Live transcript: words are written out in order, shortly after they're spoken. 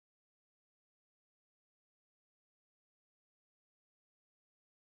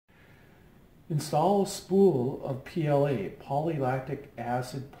Install a spool of PLA, polylactic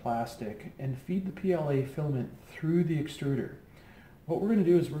acid plastic, and feed the PLA filament through the extruder. What we're going to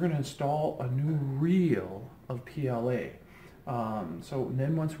do is we're going to install a new reel of PLA. So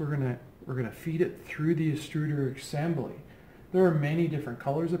then once we're going to feed it through the extruder assembly. There are many different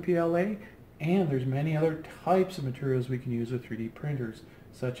colors of PLA, and there's many other types of materials we can use with 3D printers,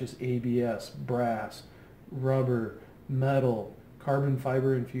 such as ABS, brass, rubber, metal, carbon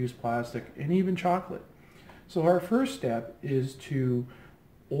fiber infused plastic, and even chocolate. So our first step is to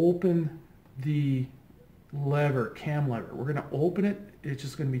open the lever, cam lever. We're going to open it. It's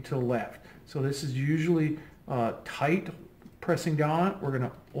just going to be to the left. So this is usually tight, pressing down on it. We're going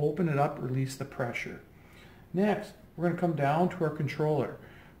to open it up, release the pressure. Next, we're going to come down to our controller.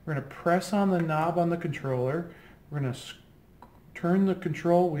 We're going to press on the knob on the controller. We're going to turn the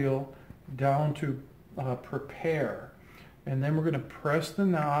control wheel down to prepare. And then we're going to press the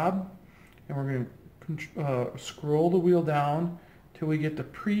knob, and we're going to scroll the wheel down till we get the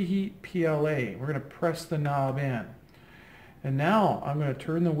preheat PLA. We're going to press the knob in. And now I'm going to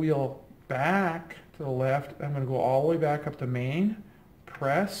turn the wheel back to the left. I'm going to go all the way back up to main,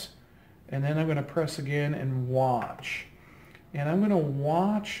 press, and then I'm going to press again and watch. And I'm going to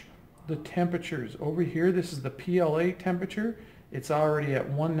watch the temperatures. Over here, this is the PLA temperature. It's already at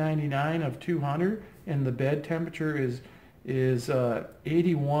 199 of 200, and the bed temperature is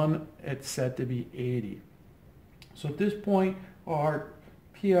 81. It's set to be 80. So at this point, our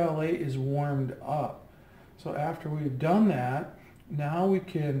PLA is warmed up. So after we've done that, now we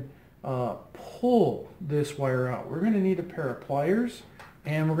can pull this wire out. We're going to need a pair of pliers,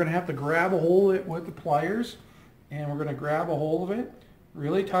 and we're going to have to grab a hold of it with the pliers, and we're going to grab a hold of it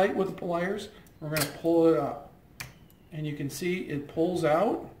really tight with the pliers. We're going to pull it up, and you can see it pulls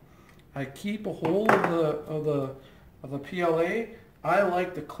out. I keep a hold of the PLA. I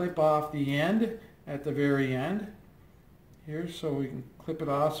like to clip off the end at the very end here, so we can clip it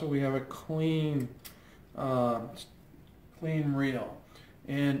off so we have a clean reel.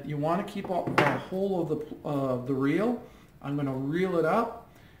 And you want to keep a hold of the reel. I'm going to reel it up.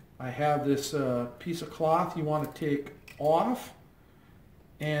 I have this piece of cloth you want to take off,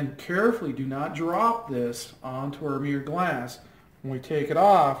 and carefully do not drop this onto our mirror glass. When we take it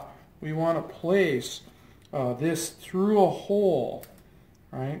off, we want to place this through a hole,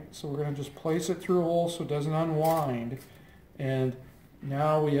 right? So we're going to just place it through a hole so it doesn't unwind. And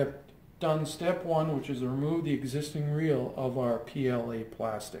now we have done step one, which is to remove the existing reel of our PLA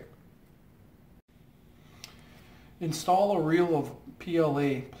plastic. Install a reel of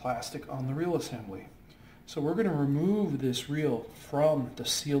PLA plastic on the reel assembly. So we're going to remove this reel from the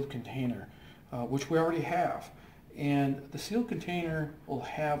sealed container, which we already have. And the sealed container will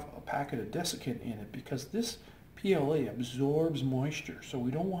have a packet of desiccant in it because this PLA absorbs moisture, so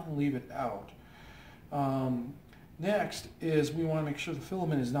we don't want to leave it out. Next is we want to make sure the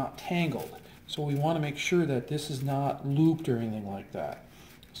filament is not tangled. So we want to make sure that this is not looped or anything like that.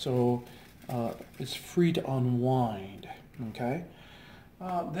 So it's free to unwind. Okay.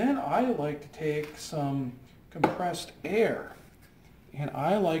 Then I like to take some compressed air, and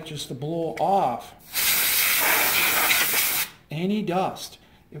I like just to blow off any dust.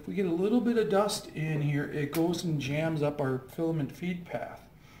 If we get a little bit of dust in here, it goes and jams up our filament feed path.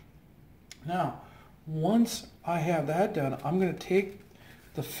 Now, once I have that done, I'm going to take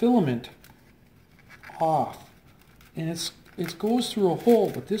the filament off, and it goes through a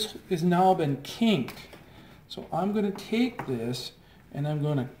hole, but this has now been kinked. So I'm going to take this and I'm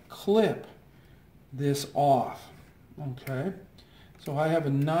going to clip this off. Okay, so I have a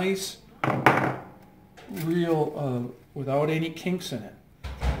nice reel without any kinks in it.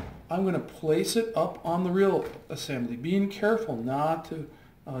 I'm going to place it up on the reel assembly, being careful not to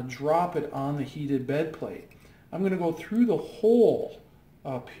drop it on the heated bed plate. I'm going to go through the hole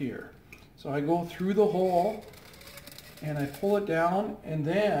up here. So I go through the hole and I pull it down, and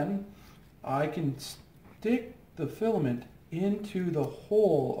then I can stick the filament into the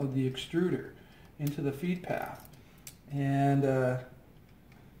hole of the extruder, into the feed path. And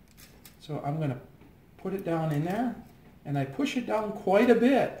so I'm going to put it down in there, and I push it down quite a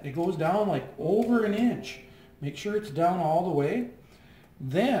bit. It goes down like over an inch. Make sure it's down all the way.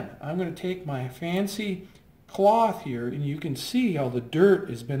 Then I'm going to take my fancy cloth here, and you can see how the dirt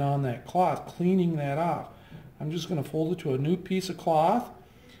has been on that cloth, cleaning that off. I'm just going to fold it to a new piece of cloth,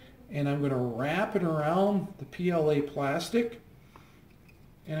 and I'm going to wrap it around the PLA plastic,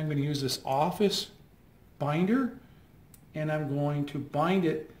 and I'm going to use this office binder, and I'm going to bind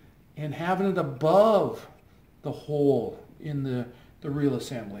it and having it above the hole in the reel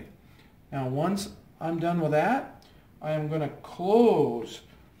assembly. Now once I'm done with that, I am going to close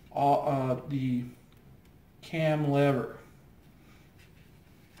the cam lever.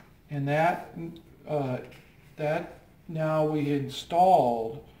 And that now we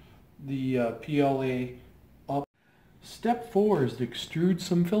installed the PLA up. Step 4 is to extrude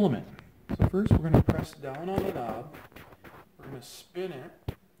some filament. So first we're going to press down on the knob, we're going to spin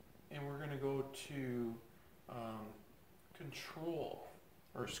it, and we're going to go to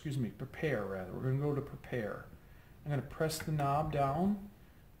prepare rather. We're going to go to prepare. I'm going to press the knob down,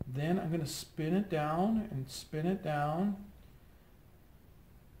 then I'm going to spin it down and spin it down,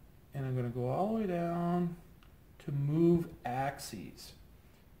 and I'm going to go all the way down to move axes.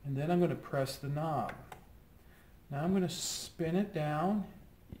 And then I'm going to press the knob. Now I'm going to spin it down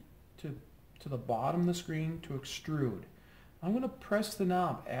to the bottom of the screen to extrude. I'm going to press the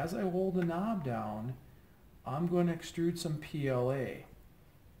knob. As I hold the knob down, I'm going to extrude some PLA.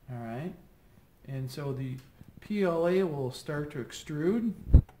 Alright? And so the PLA will start to extrude.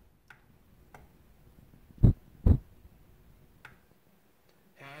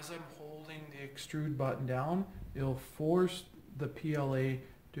 As I'm holding the extrude button down, it'll force the PLA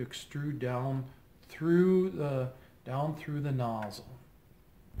to extrude down through the nozzle.